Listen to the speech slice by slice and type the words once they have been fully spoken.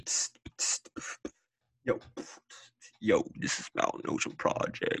Yo, this is Mountain Ocean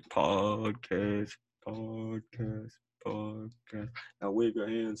Project podcast. Now wave your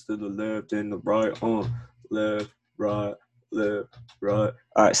hands to the left and the right. Left, right, left, right.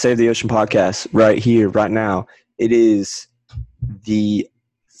 All right, Save the Ocean podcast right here, right now. It is the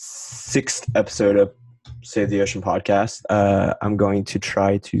 6th episode of Save the Ocean podcast. I'm going to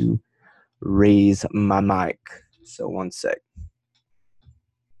try to raise my mic. So 1 sec.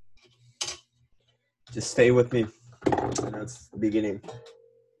 Just stay with me. And that's the beginning.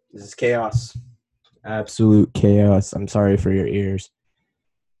 This is chaos. Absolute chaos. I'm sorry for your ears.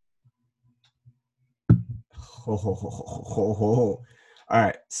 All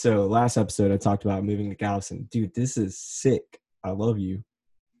right. So last episode, I talked about moving to Galveston. Dude, this is sick. I love you.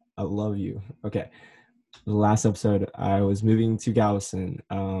 Okay. The last episode, I was moving to Galveston.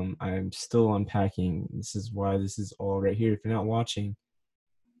 I'm still unpacking. This is why this is all right here. If you're not watching,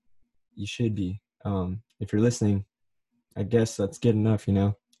 you should be. If you're listening, I guess that's good enough,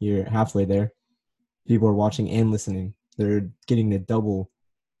 You're halfway there. People are watching and listening. They're getting the double,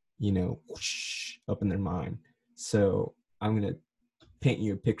 whoosh, up in their mind. So I'm going to paint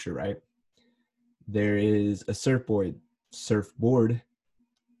you a picture, right? There is a surfboard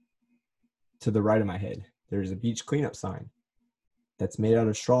to the right of my head. There's a beach cleanup sign that's made out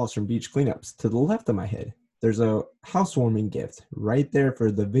of straws from beach cleanups. To the left of my head, there's a housewarming gift right there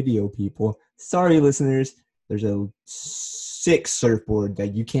for the video people. Sorry, listeners. There's a sick surfboard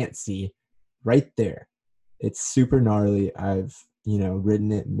that you can't see right there. It's super gnarly. I've,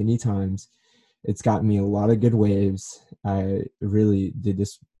 ridden it many times. It's gotten me a lot of good waves. I really did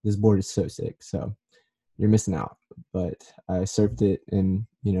this. This board is so sick. So you're missing out. But I surfed it and,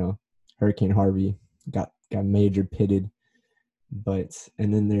 Hurricane Harvey got major pitted.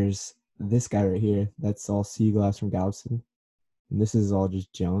 And then there's this guy right here. That's all sea glass from Galveston. And this is all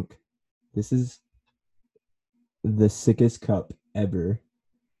just junk. This is the sickest cup ever.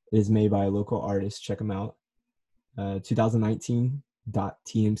 It is made by a local artist. Check him out.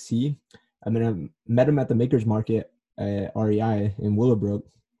 2019.tmc. I met him at the Makers Market at REI in Willowbrook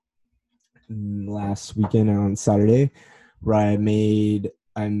last weekend on Saturday, where I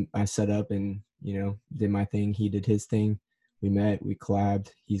set up and, did my thing. He did his thing. We met, we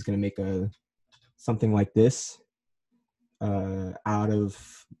collabed. He's going to make something like this out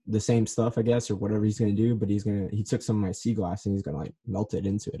of the same stuff, I guess, or whatever he's going to do. But he took some of my sea glass and he's going to melt it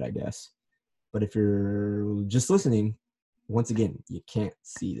into it, I guess. But if you're just listening, once again, you can't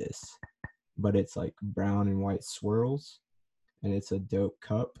see this, but it's like brown and white swirls, and it's a dope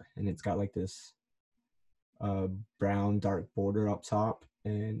cup, and it's got like this brown dark border up top,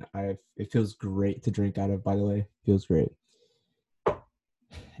 and it feels great to drink out of, by the way. Feels great.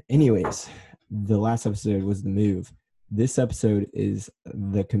 Anyways, the last episode was the move. This episode is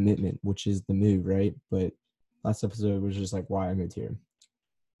the commitment, which is the move, right? But last episode was just like why I moved here.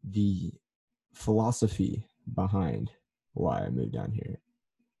 The philosophy behind why I moved down here.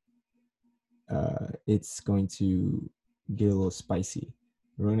 It's going to get a little spicy.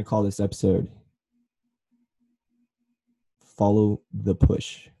 We're going to call this episode Follow the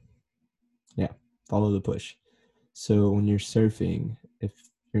Push. Yeah, follow the push. So when you're surfing, if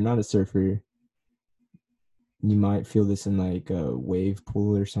you're not a surfer, you might feel this in like a wave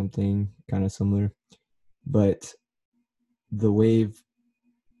pool or something kind of similar. But the wave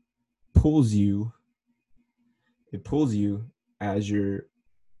pulls you as you're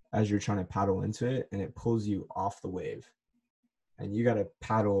trying to paddle into it, and it pulls you off the wave, and you got to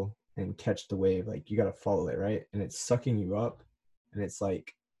paddle and catch the wave. Like you got to follow it, right? And it's sucking you up, and it's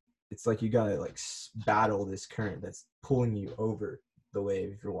like you got to battle this current that's pulling you over the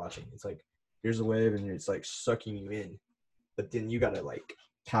wave. If you're watching, it's like here's a wave and it's like sucking you in, but then you got to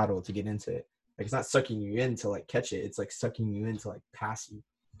paddle to get into it. Like it's not sucking you in to catch it, it's like sucking you in to pass you.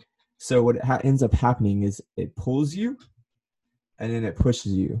 So what ends up happening is it pulls you and then it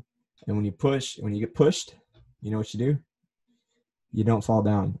pushes you. And when you get pushed, you know what you do? You don't fall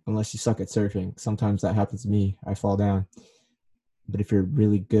down unless you suck at surfing. Sometimes that happens to me. I fall down. But if you're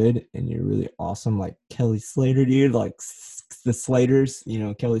really good and you're really awesome, like Kelly Slater, dude, like the Slaters,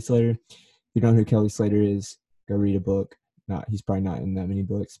 Kelly Slater. If you don't know who Kelly Slater is, go read a book. He's probably not in that many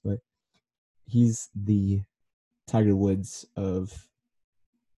books, but he's the Tiger Woods of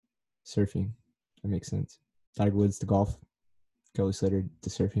surfing. That makes sense. Tiger Woods to golf, Kelly Slater to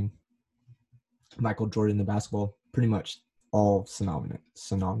surfing, Michael Jordan to basketball, pretty much all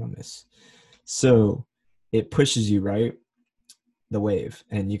synonymous. So it pushes you, right? The wave,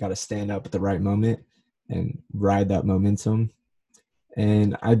 and you got to stand up at the right moment and ride that momentum.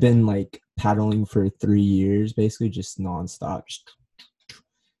 And I've been paddling for 3 years, basically just nonstop.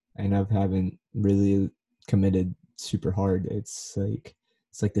 and I haven't really committed super hard. It's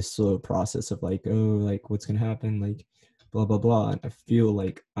like this slow process of like, oh, like what's gonna happen, like blah blah blah. And I feel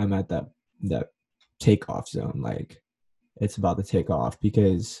like I'm at that takeoff zone. Like it's about to take off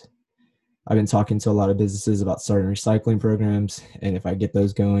because I've been talking to a lot of businesses about starting recycling programs, and if I get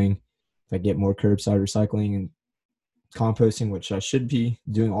those going, if I get more curbside recycling and composting, which I should be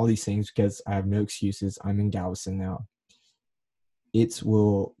doing all these things because I have no excuses. I'm in Galveston now. It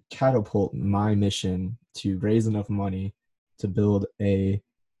will catapult my mission to raise enough money to build a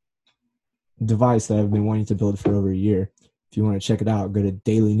device that I've been wanting to build for over a year. If you want to check it out, go to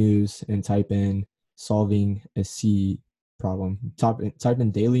Daily News and type in solving a C problem. Type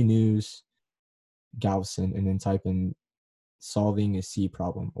in Daily News Galveston and then type in solving a C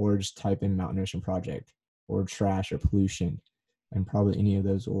problem, or just type in Mountain Ocean Project or trash or pollution, and probably any of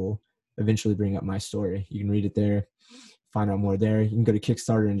those will eventually bring up my story. You can read it there, find out more there. You can go to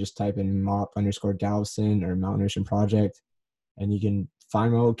Kickstarter and just type in MOP_Galveston or Mountain Ocean Project, and you can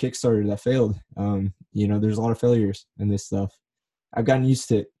find my old Kickstarter that failed. There's a lot of failures in this stuff. I've gotten used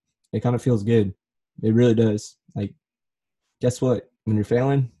to it. It kind of feels good. It really does. Like, guess what? When you're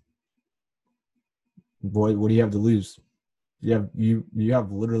failing, boy, what do you have to lose? You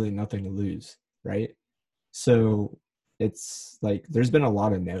have literally nothing to lose, right? So it's like there's been a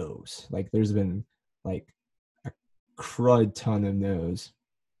lot of no's. Like there's been like a crud ton of no's.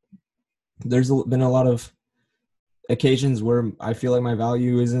 There's been a lot of occasions where I feel like my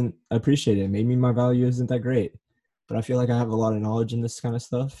value isn't appreciated. Maybe my value isn't that great, but I feel like I have a lot of knowledge in this kind of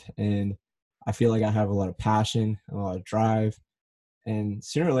stuff, and I feel like I have a lot of passion, a lot of drive, and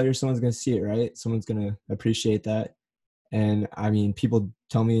sooner or later someone's going to see it, right? Someone's going to appreciate that. And I mean, people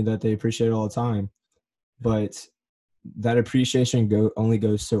tell me that they appreciate it all the time, but that appreciation only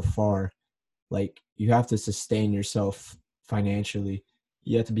goes so far. Like you have to sustain yourself financially.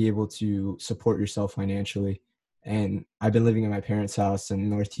 You have to be able to support yourself financially. And I've been living in my parents' house in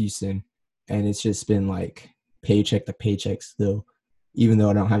North Houston, and it's just been like paycheck to paycheck still. Even though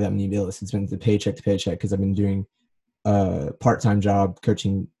I don't have that many bills, it's been the paycheck to paycheck because I've been doing a part-time job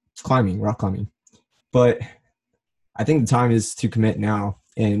coaching rock climbing. But I think the time is to commit now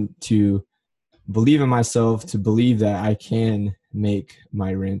and to believe in myself, to believe that I can make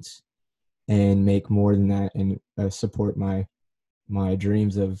my rent and make more than that, and support my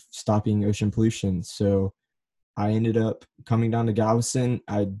dreams of stopping ocean pollution. So I ended up coming down to Galveston.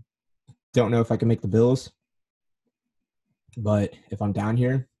 I don't know if I can make the bills, but if I'm down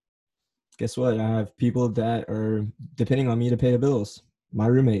here, guess what? I have people that are depending on me to pay the bills, my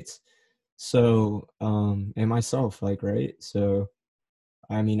roommates. So, and myself, like, right? So,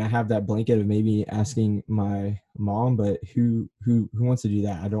 I mean, I have that blanket of maybe asking my mom, but who wants to do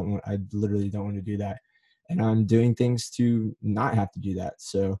that? I literally don't want to do that. And I'm doing things to not have to do that.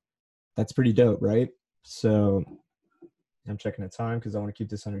 So that's pretty dope, right? So I'm checking the time because I want to keep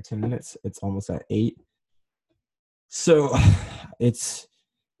this under 10 minutes. It's almost at 8. So it's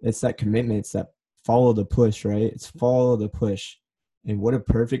that commitment. It's that follow the push, right? It's follow the push. And what a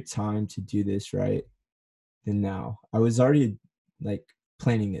perfect time to do this, right? Than now. I was already like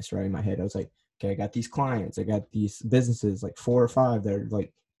planning this right in my head. I was like, okay, I got these clients, I got these businesses, like 4 or 5 that are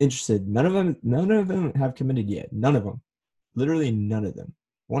like interested. None of them have committed yet. None of them. Literally none of them.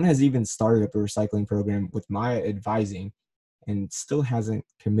 One has even started up a recycling program with my advising and still hasn't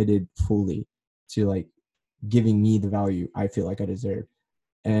committed fully to like giving me the value I feel like I deserve.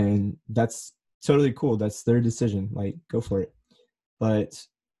 And that's totally cool. That's their decision. Like, go for it. But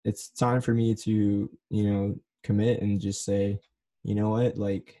it's time for me to, commit and just say, you know what,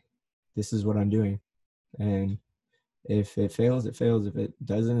 like, this is what I'm doing. And if it fails, it fails. If it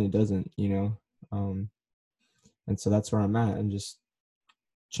doesn't, it doesn't, and so that's where I'm at. I'm just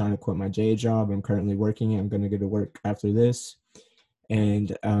trying to quit my day job. I'm currently working. I'm going to go to work after this.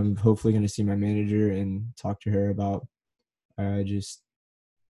 And I'm hopefully going to see my manager and talk to her about just,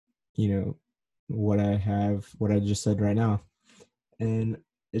 what I just said right now. And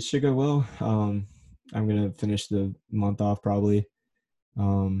it should go well. I'm going to finish the month off probably.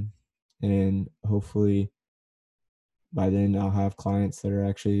 And hopefully by then I'll have clients that are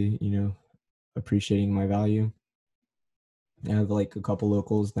actually, appreciating my value. I have like a couple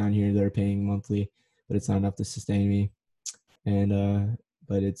locals down here that are paying monthly, but it's not enough to sustain me. And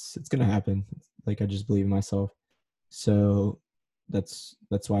but it's gonna happen. Like, I just believe in myself. So that's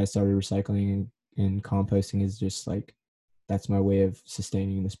why I started recycling, and composting is just like, that's my way of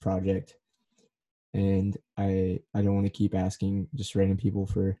sustaining this project. And I don't want to keep asking just random people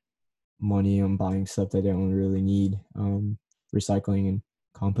for money on buying stuff that I don't really need. Recycling and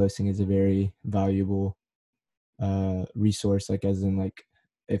composting is a very valuable resource, like, as in, like,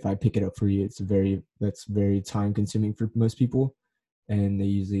 if I pick it up for you, that's very time consuming for most people, and they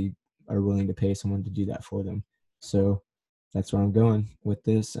usually are willing to pay someone to do that for them. So that's where I'm going with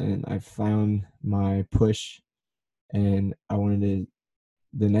this, and I found my push, and the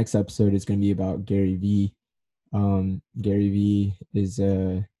next episode is going to be about Gary Vee. Gary Vee is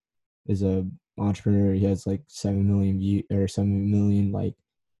a entrepreneur. He has like 7 million like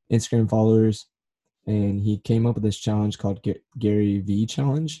Instagram followers, and he came up with this challenge called Gary Vee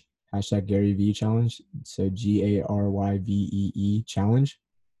Challenge, hashtag Gary Vee Challenge. So GARYVEE challenge.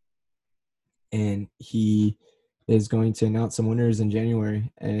 And he is going to announce some winners in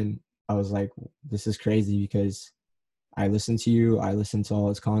January. And I was like, this is crazy because I listen to all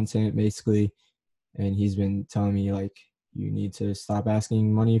his content basically. And he's been telling me like, you need to stop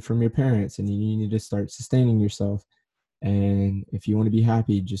asking money from your parents and you need to start sustaining yourself. And if you want to be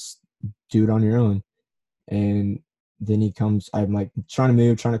happy, just do it on your own. And then I'm like trying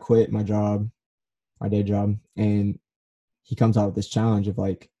to quit my day job. And he comes out with this challenge of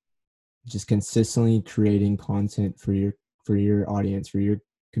like just consistently creating content for your audience, for your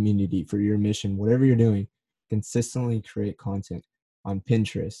community, for your mission, whatever you're doing, consistently create content on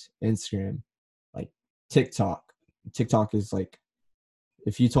Pinterest, Instagram, like TikTok. TikTok is like,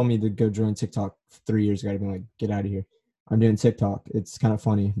 if you told me to go join TikTok 3 years ago, I'd be like, get out of here. I'm doing TikTok. It's kind of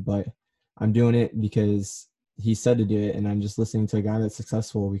funny, but I'm doing it because he said to do it. And I'm just listening to a guy that's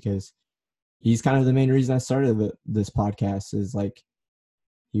successful because he's kind of the main reason I started this podcast. Is like,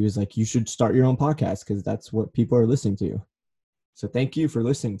 he was like, you should start your own podcast because that's what people are listening to. So thank you for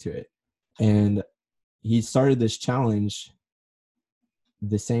listening to it. And he started this challenge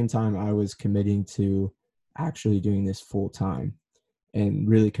the same time I was committing to actually doing this full time and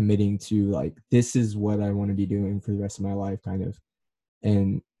really committing to like, this is what I want to be doing for the rest of my life kind of.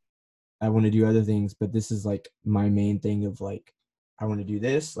 And I want to do other things, but this is like my main thing of like, I want to do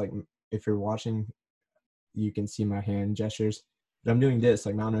this. Like if you're watching, you can see my hand gestures, but I'm doing this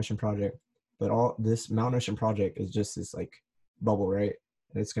like Mountain Ocean Project, but all this Mountain Ocean Project is just this like bubble, right?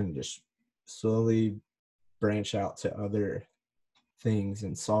 And it's going to just slowly branch out to other things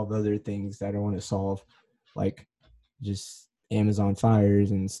and solve other things that I want to solve, like just Amazon fires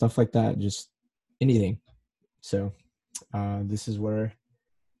and stuff like that, just anything. So this is where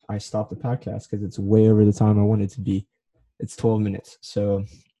I stopped the podcast because it's way over the time I want it to be. It's 12 minutes. So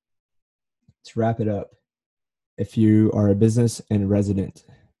to wrap it up, if you are a business and resident,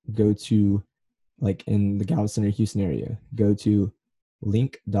 go to, like in the Galveston or Houston area, go to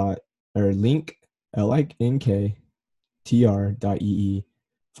linktr.ee/mop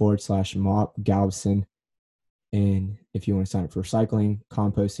Galveston. And if you want to sign up for recycling,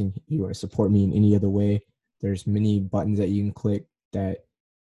 composting, you want to support me in any other way, there's many buttons that you can click that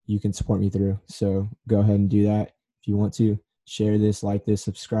you can support me through. So go ahead and do that. If you want to share this, like this,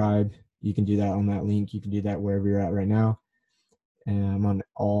 subscribe, you can do that on that link. You can do that wherever you're at right now. And I'm on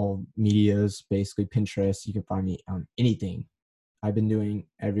all medias, basically Pinterest. You can find me on anything. I've been doing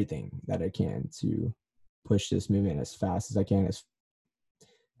everything that I can to push this movement as fast as I can,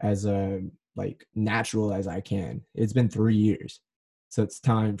 as like natural as I can. It's been 3 years. So it's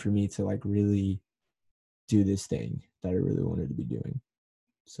time for me to like really do this thing that I really wanted to be doing.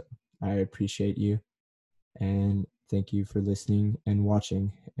 So I appreciate you and thank you for listening and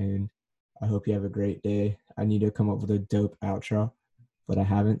watching. And I hope you have a great day. I need to come up with a dope outro, but I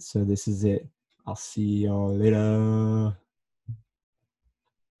haven't. So this is it. I'll see y'all later.